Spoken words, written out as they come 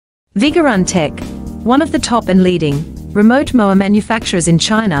Vigorun Tech, one of the top and leading remote mower manufacturers in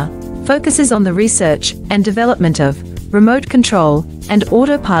China, focuses on the research and development of remote control and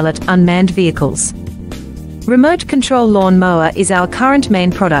autopilot unmanned vehicles. Remote control lawn mower is our current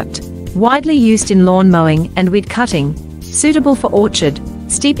main product, widely used in lawn mowing and weed cutting, suitable for orchard,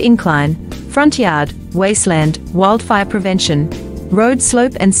 steep incline, front yard, wasteland, wildfire prevention, road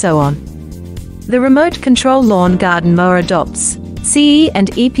slope and so on. The remote control lawn garden mower adopts CE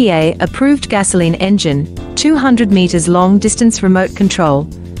and EPA approved gasoline engine, 200 meters long distance remote control,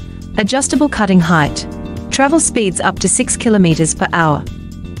 adjustable cutting height, travel speeds up to 6 kilometers per hour.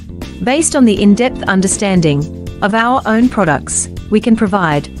 Based on the in-depth understanding of our own products, we can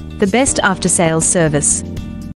provide the best after-sales service.